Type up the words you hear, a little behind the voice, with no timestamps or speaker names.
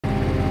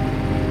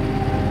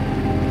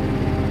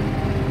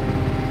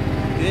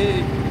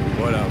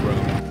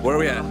Where are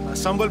we at?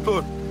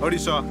 Sambalpur,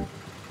 Odisha.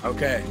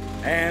 Okay.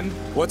 And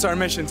what's our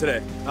mission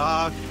today?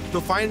 To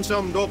find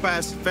some dope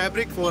ass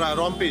fabric for our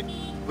Rompy.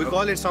 We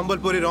call it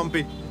Sambalpuri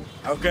Rompy.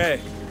 Okay.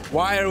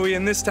 Why are we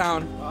in this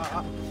town?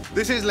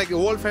 This is like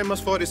world famous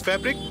for its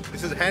fabric.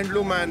 This is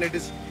handloom and it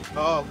is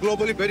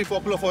globally very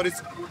popular for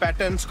its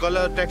patterns,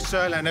 color,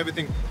 textile and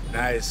everything.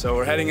 Nice. So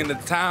we're heading into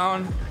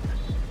town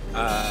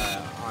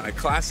on a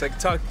classic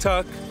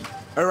tuk-tuk.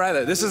 Or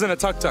rather, this isn't a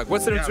tuk-tuk.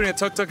 What's the difference between a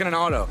tuk-tuk and an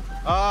auto?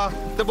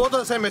 They both are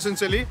the same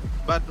essentially,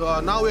 but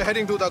now we're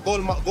heading to the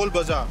Gold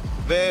Bazaar,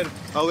 where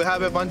we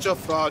have a bunch of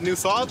new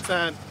shops,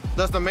 and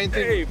that's the main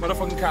thing. Hey,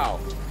 motherfucking cow.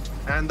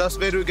 And that's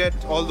where we get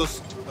all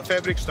those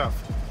fabric stuff.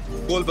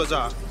 Gold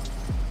Bazaar.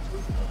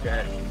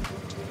 Okay.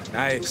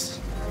 Nice.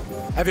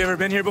 Have you ever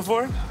been here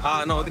before?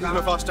 No, this is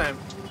my first time.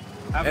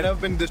 I've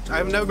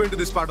never been to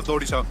this part of the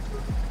Odisha.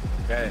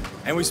 Okay.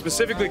 And we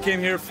specifically came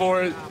here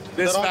for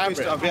this The Rompy fabric.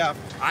 stuff, yeah.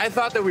 I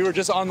thought that we were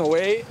just on the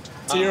way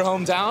to your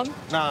hometown,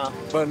 Nah.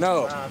 but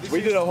no,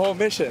 we did a whole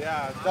mission.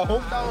 Yeah,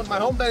 my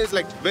hometown is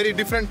like very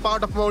different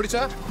part of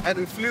Odisha, and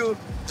we flew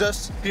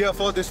just here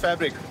for this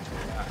fabric.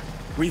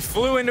 We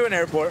flew into an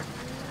airport,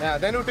 Yeah,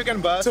 then we took a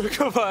bus, took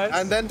a bus,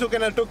 and then took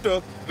a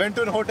tuk-tuk, went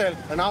to a hotel,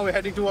 and now we're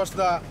heading towards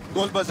the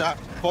Gold Bazaar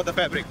for the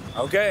fabric.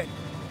 okay,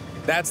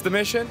 that's the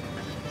mission.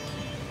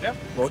 Yeah.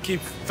 We'll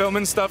keep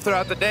filming stuff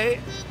throughout the day.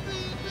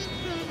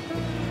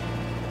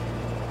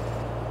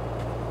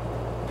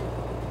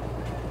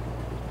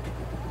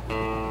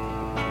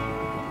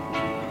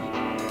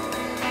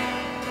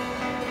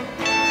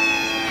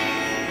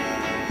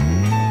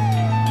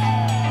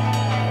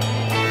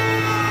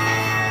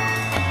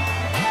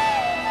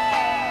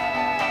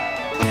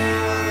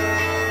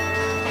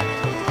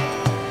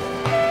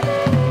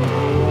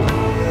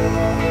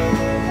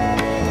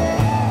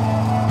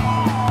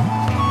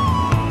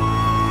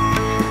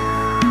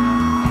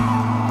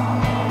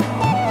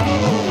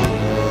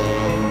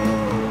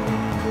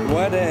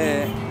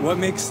 What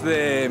makes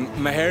the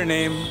Meher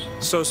name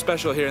so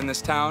special here in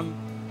this town?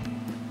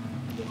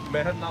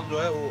 Meher नाम जो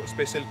है वो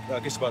special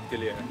किस बात के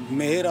लिए है?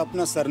 Meher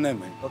अपना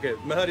surname है. Okay,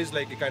 Meher is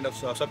like a kind of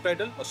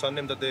subtitle or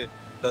surname that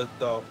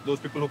those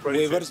people who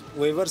produce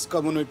Weavers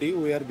community.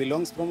 We are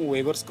belongs from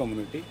Weavers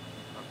community.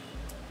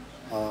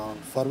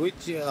 For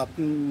which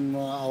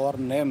our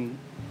name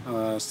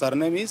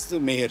surname is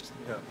Meher.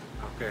 Yeah.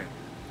 Okay.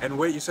 And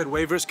wait, you said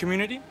waivers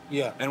community?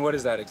 Yeah. And what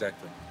is that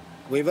exactly?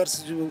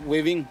 Weavers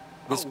weaving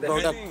this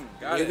product.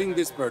 Got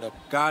This product.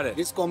 Got it.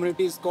 This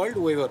community is called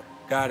Weaver.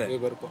 Got it.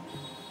 Weaver community.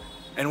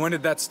 And when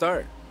did that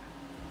start?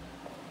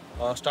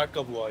 start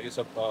कब हुआ ये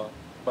सब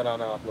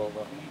बनाना आप लोगों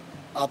का?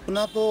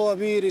 अपना तो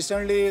अभी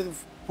recently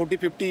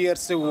 40-50 years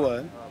से हुआ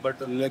है.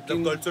 But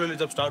लेकिन culturally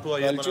जब start हुआ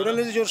ये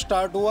culturally जो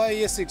start हुआ है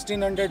ये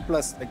 1600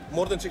 plus. like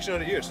more than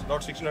 600 years,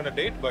 not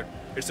 608, but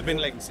it's been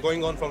like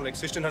going on from like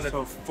 1600.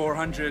 So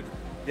 400.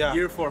 Yeah.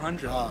 Year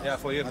 400. हाँ. Yeah,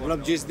 for year.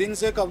 मतलब जिस दिन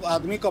से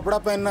आदमी कपड़ा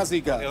पहनना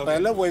सीखा Okay.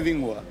 पहले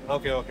weaving हुआ.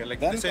 Okay. Like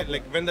Then they say,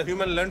 like when the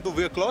human learned to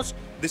wear clothes,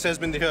 this has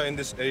been here in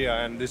this area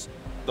and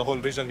the whole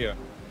region here.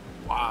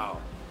 Wow.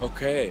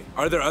 Okay.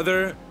 Are there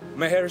other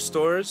Meher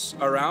stores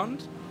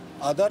around?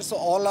 Others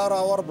all are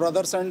our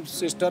brothers and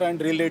sister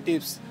and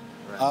relatives.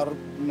 Are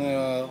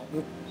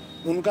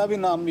उनका भी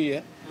नाम भी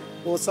है.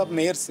 वो सब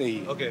मेहर से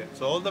ही. Okay,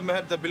 so all the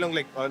Meher that belong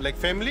like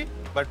family,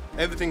 but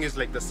everything is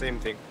like the same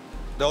thing.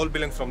 They all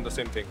belong from the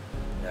same thing.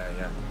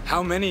 Yeah.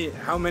 How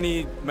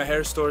many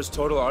Meher stores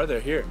total are there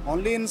here?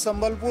 Only in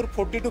Sambalpur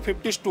 40 to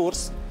 50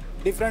 stores.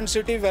 Different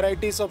city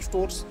varieties of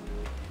stores.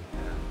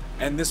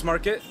 And this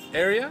market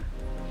area?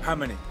 How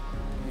many?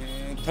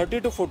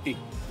 30 to 40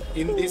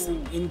 in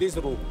this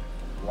row.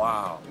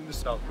 Wow. In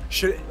this town.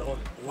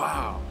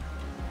 Wow.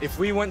 If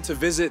we went to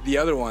visit the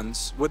other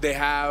ones, would they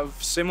have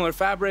similar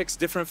fabrics,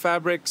 different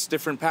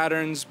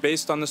patterns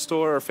based on the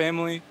store or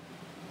family?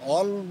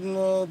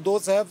 All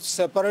those have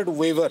separate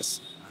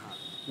weavers.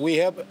 We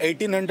have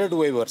 1800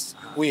 weavers.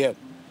 We have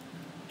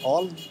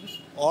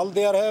all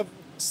there have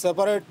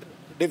separate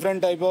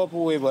different type of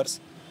weavers,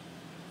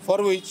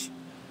 for which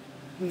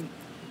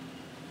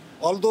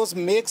all those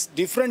makes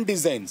different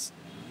designs.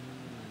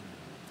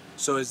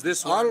 So is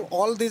this one?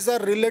 All these are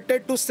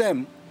related to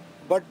same,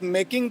 but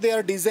making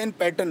their design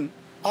pattern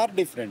are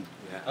different.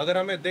 अगर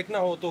हमें देखना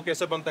हो तो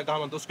कैसे बनता है, कहाँ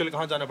बनता है, उसके लिए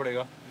कहाँ जाना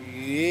पड़ेगा?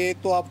 ये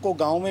तो आपको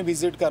गांव में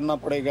विजिट करना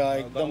पड़ेगा.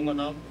 एकदम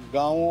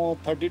गांव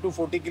 30 to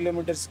 40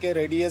 किलोमीटर्स के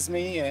रेडियस में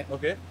ही है.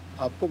 Okay.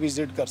 आपको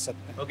विजिट कर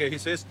सकते हैं. Okay, he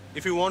says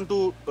if you want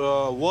to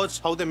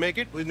watch how they make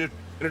it, we need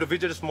to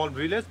visit a small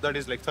village that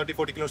is like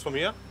 30-40 kilometers from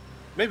here.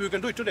 Maybe we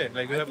can do it today.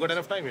 Like we have got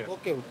enough time here.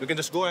 Okay. We can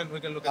just go and we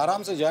can look at.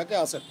 आराम से जाके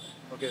आ सकते हैं.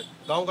 Okay.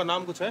 गांव का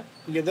नाम कुछ है?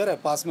 इधर है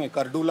पास में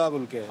करडूला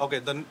बोल के. Okay.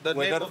 The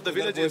name of the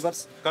village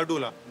is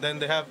Kardula. Then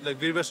they have like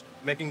weavers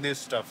making this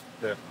stuff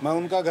there. मैं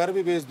उनका घर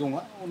भी भेज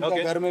दूंगा.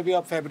 उनका घर में भी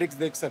आप फैब्रिक्स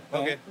देख सकते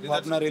हैं. वो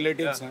अपना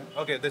रिलेटिव्स हैं.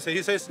 Okay.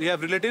 He says he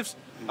have relatives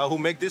who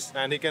make this,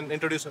 and he can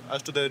introduce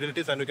us to the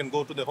relatives, and we can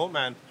go to the home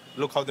and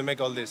look how they make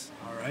all this.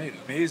 All right,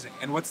 amazing.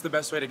 And what's the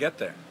best way to get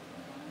there?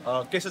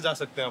 कैसे जा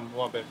सकते हैं हम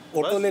वहाँ पे?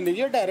 Auto ले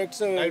लीजिए direct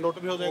से. Direct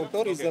ऑटो भी हो जाएगा?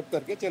 ऑटो रिजर्व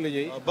करके चले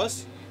जाइए.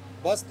 बस?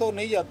 बस तो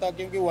नहीं जाता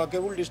क्योंकि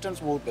वॉकेबल डिस्टेंस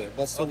बहुत है,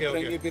 बस से Okay, okay.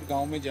 उतरेंगे फिर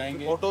गांव में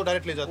जाएंगे, Auto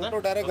direct ले जाता है? ऑटो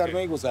डायरेक्ट घर Okay.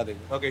 में ही घुसा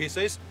देंगे. Okay, he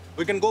says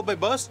we can go by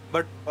bus,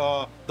 but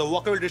the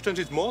walkable distance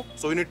is more,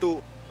 so we need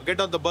to get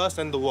on the bus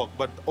and the walk.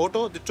 But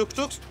auto, the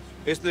tuk-tuks,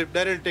 is the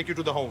directly take you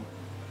to the home.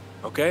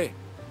 Okay.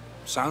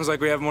 Sounds like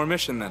we have more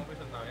mission then.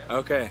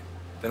 Okay.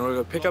 Then we're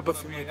gonna pick up a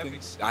few more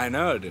things. I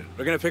know, dude.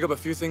 We're gonna pick up a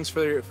few things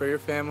for your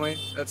family.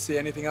 Let's see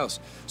anything else.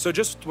 So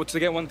just to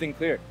get one thing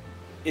clear,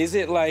 is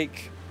it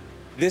like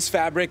this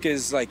fabric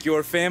is like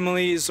your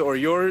family's or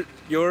your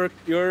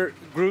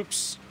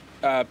group's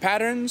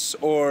patterns,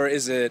 or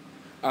is it?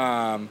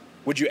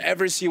 Would you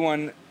ever see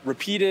one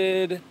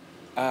repeated?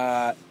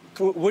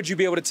 Would you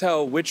be able to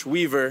tell which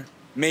weaver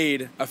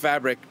made a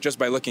fabric just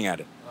by looking at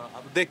it?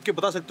 आप देख के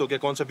बता सकते हो क्या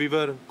कौन सा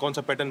Weaver कौन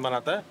सा पैटर्न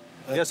बनाता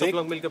है या सब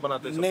लोग मिलके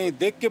बनाते हैं? नहीं,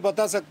 देख के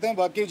बता सकते हैं.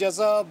 बाकी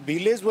जैसा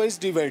विलेज वाइज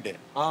डिवाइड है,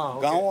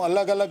 okay. गांव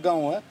अलग अलग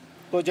गांव है,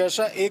 तो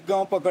जैसा एक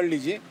गांव पकड़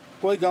लीजिए,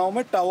 कोई गांव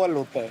में टॉवल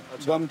होता है,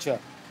 गमछा,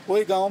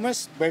 कोई गांव में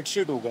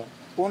बेडशीट होगा,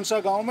 कौन सा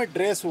गांव में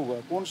ड्रेस होगा,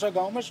 कौन सा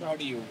गांव में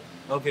साड़ी होगा,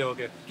 Okay,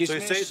 okay. So it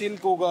किसमें says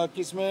सिल्क होगा,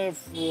 किसमें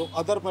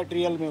अदर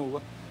मटेरियल में होगा,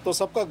 तो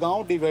सबका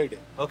गांव डिवाइड है.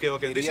 okay,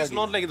 okay. This is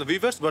not like the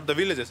weavers, but the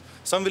villages.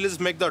 Some villages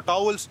make the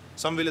towels,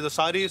 some villages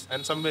saris,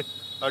 and some make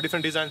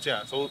different designs.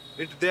 Yeah. So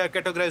they are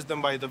categorized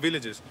them by the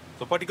villages.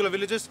 So particular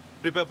villages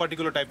prepare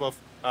particular type of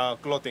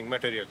clothing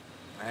material.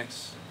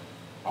 Nice.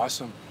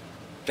 Awesome.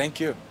 Thank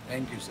you.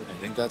 Thank you, sir.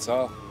 I think that's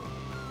all.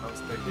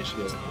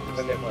 Appreciate it.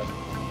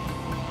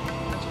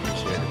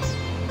 Appreciate it.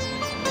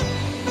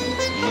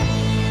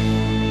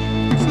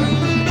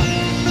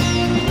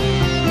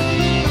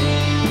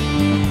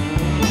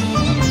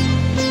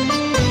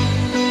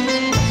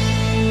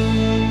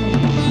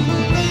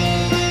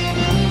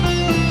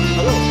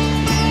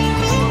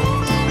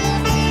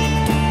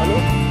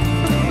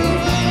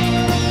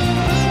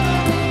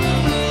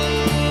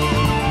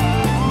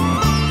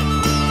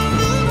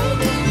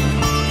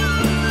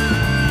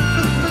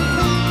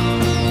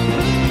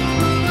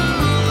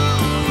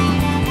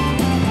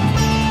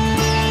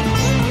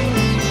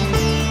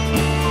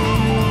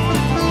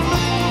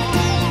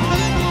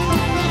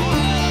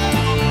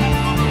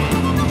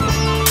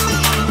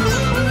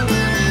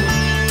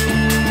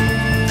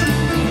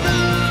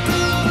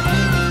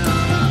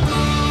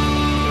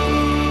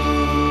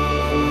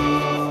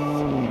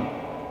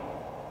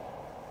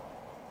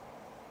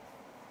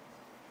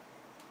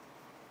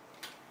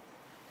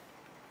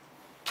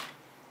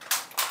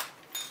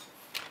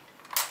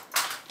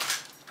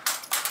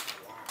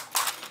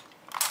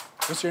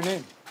 What's your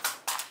name?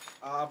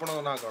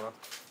 आपनो ना करो.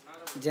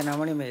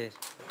 Janamani Meher.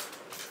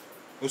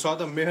 You saw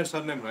the Meher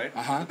surname, right?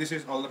 Uh-huh. This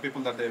is all the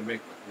people that they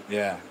make.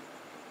 Yeah.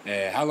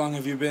 How long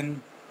have you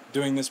been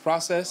doing this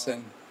process?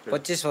 And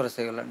 25 वर्ष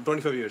हो गए.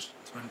 25 years.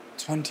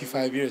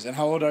 25 years. And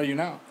how old are you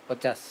now?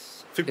 50.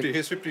 50.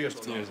 He's 50 years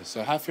old. 50 years.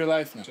 So half your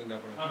life now.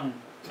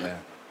 Yeah.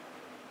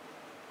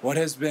 What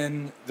has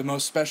been the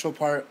most special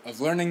part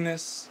of learning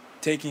this,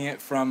 taking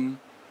it from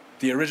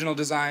the original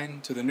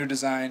design to the new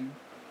design?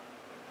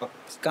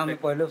 काम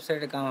पहले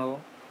side काम हो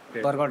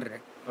बरगढ़ रे.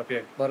 Okay.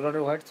 Bargarh रे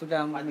white suit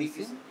हम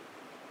मिसी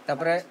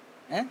तापरे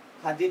हैं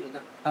खादी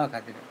हां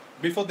खादी रे.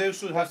 Before they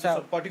used to have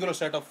a particular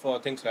set of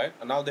things, right?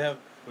 And now they have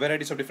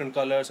varieties of different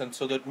colors, and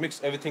so they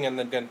mix everything and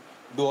then can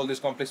do all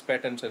these complex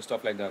patterns and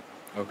stuff like that.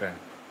 Okay.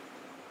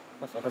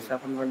 बस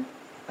अपन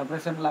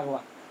separation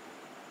लगवा.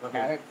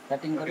 Okay.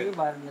 Cutting करके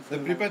बाहर में They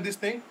prepare this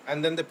thing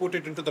and then they put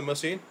it into the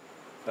machine,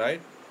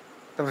 right?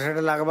 तब set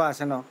लगवा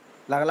आसेनो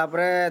लगला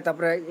परे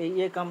तापरे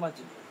ये काम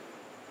अछि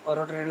और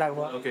रोटरी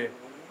लगवा. Okay.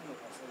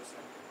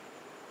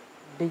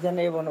 डिजाइन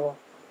ए बनबो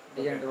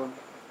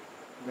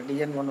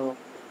डिजाइन बनबो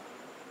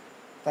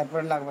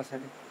तारपर लागबा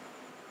साडी.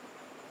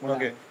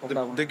 Okay.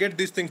 They get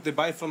these things. They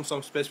buy from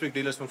some specific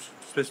dealers from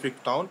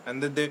specific town,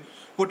 and then they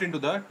put into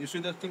that. You see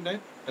that thing, right?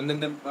 And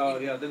then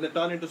then they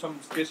turn into some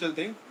special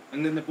thing,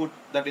 and then they put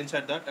that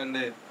inside that, and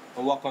they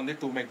work on it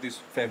to make this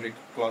fabric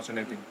cloths and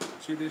everything.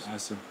 See this?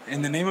 Awesome.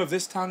 And the name of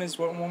this town is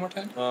what, one more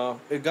time?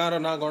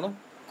 Igara Nagona,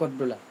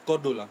 कोडुला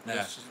Cordula. Yeah.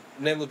 Yes.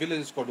 Name of the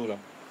village is Cordula.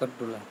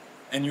 कोडुला.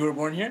 And you were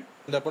born here?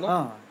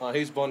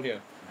 He's born here.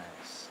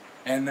 Nice.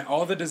 And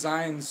all the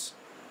designs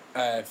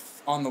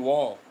on the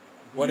wall,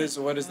 what is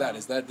that?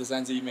 Is that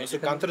designs that you made? So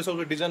Kanthara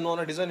सब design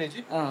वाला design है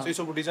जी. So ये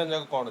सब design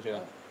जगह कौन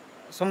है?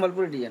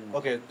 Sambalpuri design.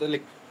 Okay,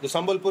 the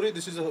Sambalpuri.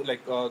 This is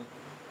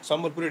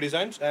Sambalpuri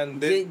designs,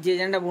 and they. जे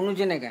जेंडा बुनु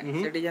जे ने का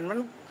से डिजाइन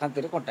मन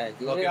खातिर कोटा है.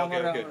 Okay,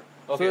 okay,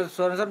 okay.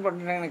 Sorcerer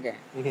Patna ने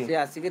का से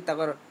आसी के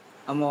तकर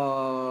हम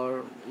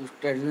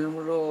stadium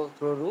row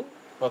through.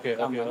 Okay.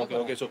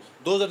 So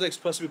those are the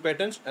specific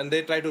patterns, and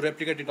they try to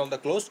replicate it on the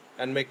clothes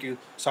and make you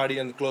sari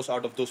and clothes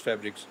out of those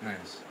fabrics.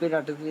 Nice. फिर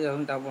आटे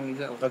हम तापन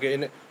जा.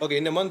 Okay.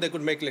 In a month they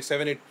could make like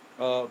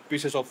 7-8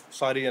 pieces of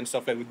sari and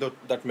stuff like with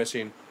that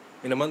machine.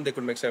 In a month they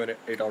could make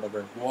 7-8 out of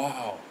it.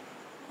 Wow.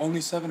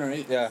 Only 7 or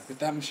 8? Yeah. With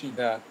that machine?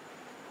 Yeah.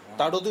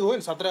 Start होती हुए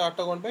 17-8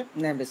 घंटे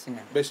पे नहीं बेसी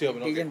नहीं बेसी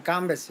होगा. Design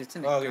काम बेसी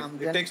है ना Okay.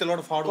 It takes a lot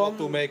of hard work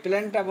to make.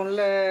 Plane टा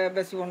बनले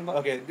बेसी बनबा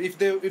Okay, if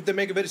they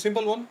make a very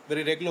simple one,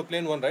 very regular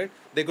plain one, right?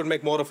 They could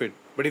make more of it.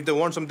 But if they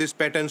want some these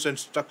patterns and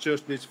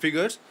structures, these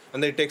figures,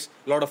 and then it takes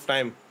a lot of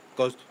time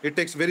because it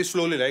takes very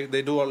slowly. Like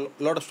they do a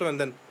lot of stuff and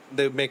then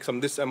they make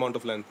some this amount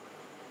of length,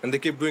 and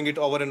they keep doing it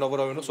over and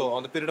over. So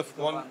on the period of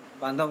one.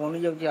 बांधा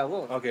बनी जाउची आबो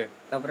Okay.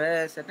 तबरे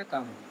सेटा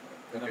काम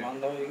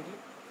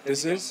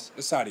This is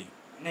a sari.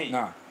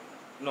 Nah.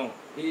 No,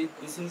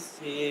 this is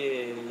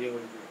your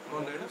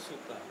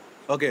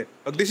Okay.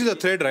 This is a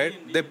thread, right?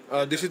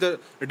 This is the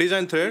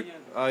design thread.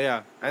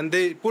 Yeah, and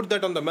they put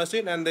that on the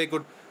machine and they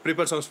could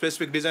prepare some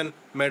specific design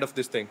made of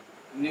this thing.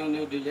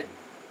 new design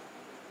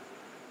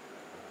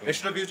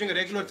Instead of using a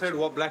regular thread,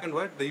 black and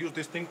white, they use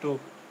this thing to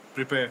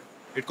prepare.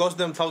 It costs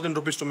them 1,000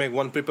 rupees to make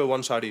prepare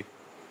one sari.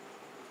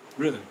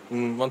 Really?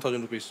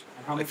 1,000 rupees.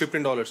 how Like much?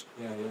 $15.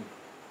 Yeah, yeah.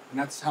 And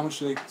that's how much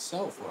do they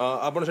sell for?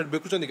 ଆପଣ ସେଠି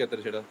ବିକୁଛନ୍ତି କେତେ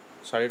ସେଟା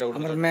ଶାଢ଼ୀଟା ଆମର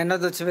ଗୋଟେ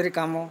ମେହନତ ଅଛି very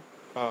କାମ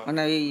ହଁ.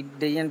 ମାନେ ଏଇ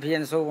ଡିଜାଇନ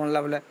ଫିଜାଇନ ସବୁ ବନଲା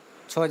ବେଲେ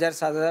 6000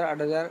 7000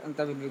 8000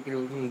 ଏନ୍ତା ବି ବିକ୍ରି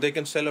ହଉଛି They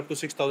can sell up to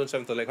 6,000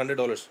 7,000 like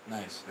 $100.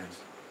 Nice, nice.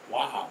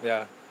 Wow.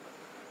 Yeah.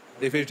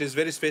 If it is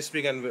very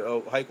specific and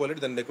high quality,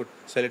 then they could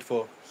sell it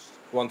for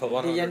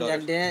design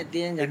 $100.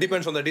 Design It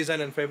depends on the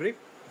design and fabric.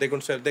 They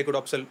could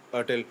upsell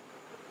till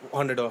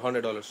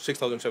 $100,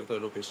 6,000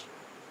 7,000 rupees.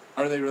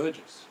 Are they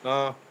religious?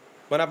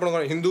 ମାନେ ଆପଣ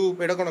କ'ଣ ହିନ୍ଦୁ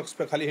ଏଇଟା କ'ଣ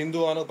ଖାଲି ହିନ୍ଦୁ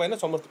ମାନଙ୍କ ପାଇଁ ନା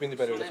ସମସ୍ତେ ପିନ୍ଧି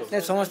ପାରିବେ ଏଇଟା ସବୁ?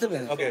 नहीं समझते पे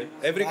Okay,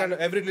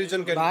 every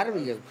religion can बाहर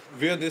भी जाओ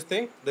wear this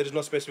thing. There is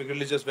no specific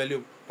religious value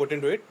put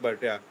into it,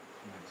 but yeah.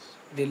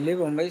 Delhi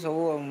Mumbai सब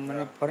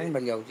माने फॉरेन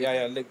बढ़ जाଉଛି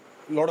Yeah, like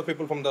a lot of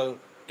people from the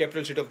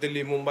capital city of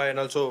Delhi, Mumbai,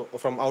 and also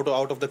from out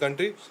of the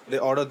country,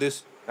 they order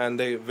this and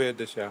they wear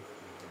this. Yeah.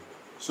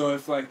 So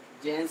if like,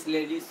 gents,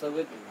 ladies,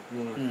 सब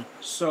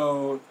so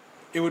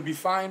it would be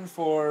fine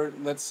for,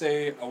 let's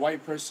say, a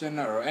white person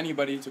or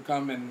anybody to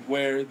come and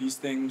wear these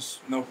things,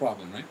 no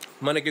problem, right?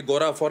 ମାନେ କି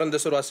ଗୋରା foreign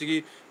ଦେଶରୁ ଆସିକି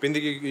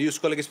ପିନ୍ଧିକି use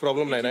କଲେ କିଛି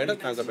problem ନାହିଁ ନା ଏଇଟା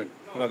ତାଙ୍କ ପାଇଁ?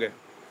 Okay.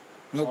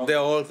 They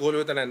are all cool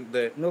with it and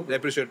they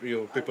appreciate you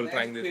people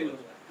trying this.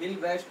 feel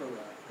best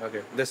होगा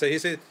Okay. He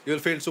says you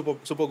will feel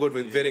super good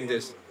with wearing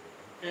this.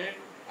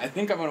 I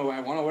think I want to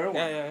wear one.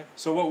 Yeah.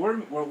 So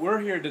what we're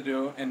here to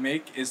do and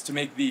make is to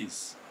make these,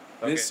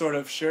 Okay. this sort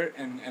of shirt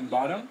and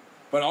bottom.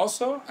 But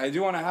also, I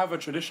do want to have a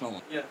traditional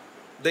one. yeah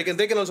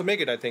They can also make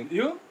it, I think.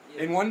 You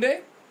in one day?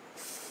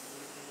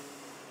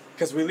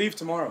 Because we leave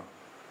tomorrow.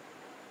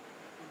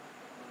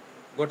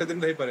 ଗୋଟେ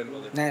ଦିନ ହେଇପାରେନି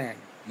ବୋଧେ.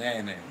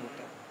 नहीं Nay.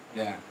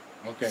 Yeah.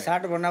 Okay.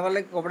 Shirt बनावा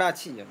like कपड़ा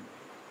अच्छी है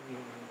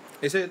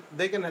He said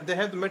they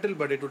have the metal,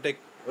 but it would take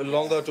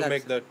longer to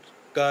make that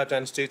cut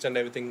and stitch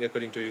and everything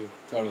according to you.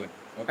 Totally.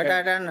 हटा Okay.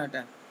 हटा ना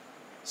हटा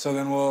So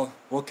then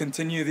we'll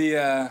continue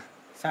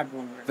shirt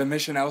बन रहा the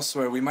mission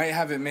elsewhere. We might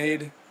have it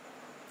made.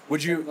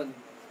 Would you?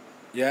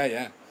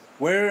 Yeah.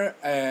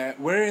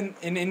 Where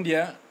in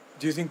India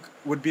do you think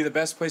would be the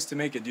best place to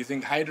make it? Do you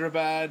think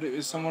Hyderabad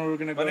is somewhere we're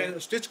gonna go? ମାନେ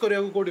stitch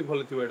କରିବାକୁ କୋଉଠି ଭଲ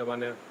ଥିବ ଏଟା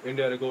ମାନେ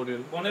ଇଣ୍ଡିଆରେ କୋଉଠି?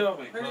 ବନେଇବା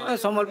ପାଇଁ है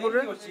संबलपुर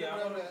रे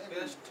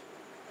best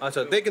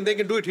ଆଚ୍ଛା they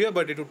can do it here,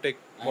 but it would take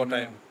more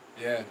time.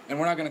 Yeah. And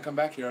we're not gonna come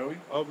back here, are we?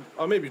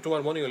 Or maybe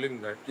tomorrow morning you're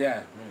leaving, right?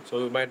 Yeah.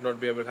 So we might not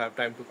be able to have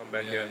time to come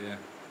back here.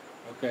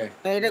 Okay.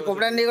 ଏଇଟା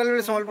କପଡ଼ା ନେଇ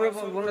ଗଲେ ସମ୍ବଲପୁର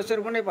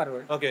ଭୁବନେଶ୍ୱର ବନେଇ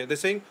ପାରବେ Okay,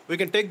 they're saying we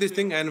can take this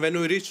thing and when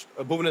we reach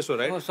Bhubaneswar,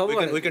 right? Oh, so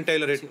we can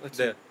tailor it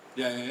there.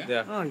 Yeah.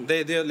 Yeah. Oh.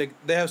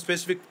 They have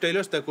specific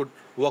tailors that could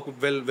work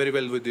very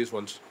well with these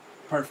ones.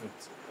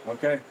 Perfect.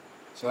 Okay.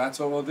 So that's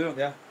what we'll do.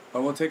 Yeah. But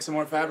we'll take some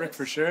more fabric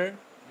for sure.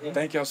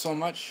 Thank y'all so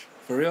much.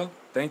 For real.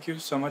 Thank you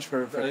so much for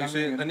You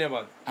say coming.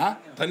 dhanyabad. Huh?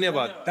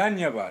 Dhanyabad.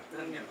 Dhanyabad.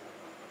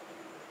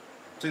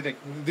 See,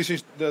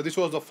 this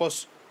was the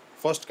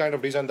first kind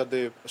of design that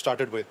they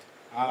started with.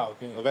 Ah,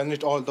 okay. When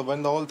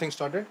the whole thing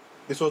started,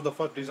 this was the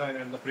first design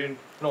and the print,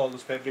 all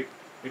this fabric.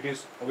 It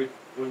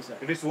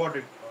is what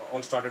it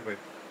all started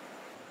with.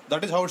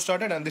 That is how it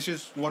started, and this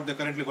is what they're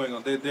currently going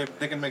on.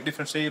 They can make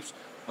different shapes,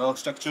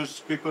 structures,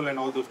 people, and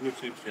all those new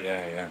shapes.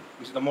 Yeah.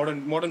 This is the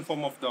modern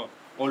form of the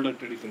older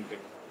tradition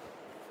thing.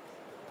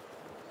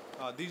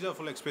 These are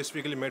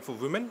specifically made for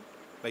women,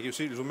 like you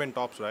see women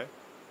tops, right?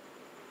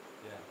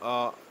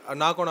 Yeah.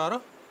 Na kon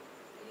aara?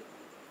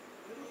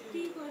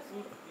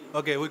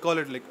 Okay, we call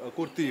it like a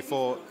kurti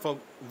for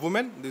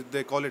women.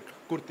 They call it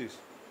kurtis,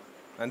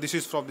 and this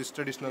is from this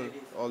traditional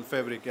all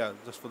fabric. Yeah,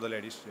 just for the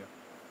ladies. Yeah.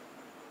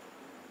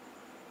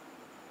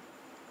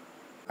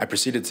 I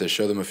proceeded to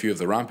show them a few of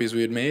the rompies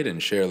we had made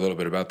and share a little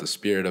bit about the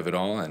spirit of it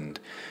all, and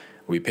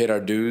we paid our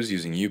dues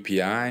using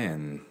UPI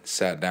and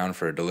sat down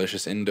for a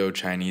delicious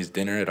Indo-Chinese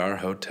dinner at our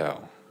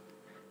hotel.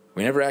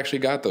 We never actually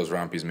got those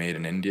rompies made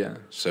in India,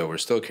 so we're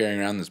still carrying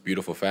around this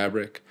beautiful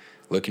fabric,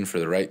 looking for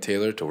the right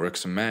tailor to work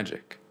some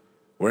magic.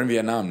 We're in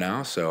Vietnam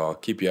now, so I'll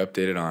keep you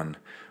updated on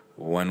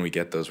when we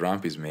get those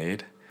rompies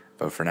made.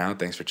 But for now,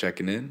 thanks for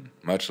checking in.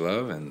 Much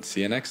love, and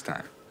see you next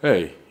time.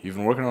 Hey, you've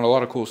been working on a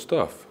lot of cool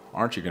stuff.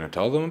 Aren't you going to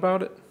tell them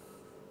about it?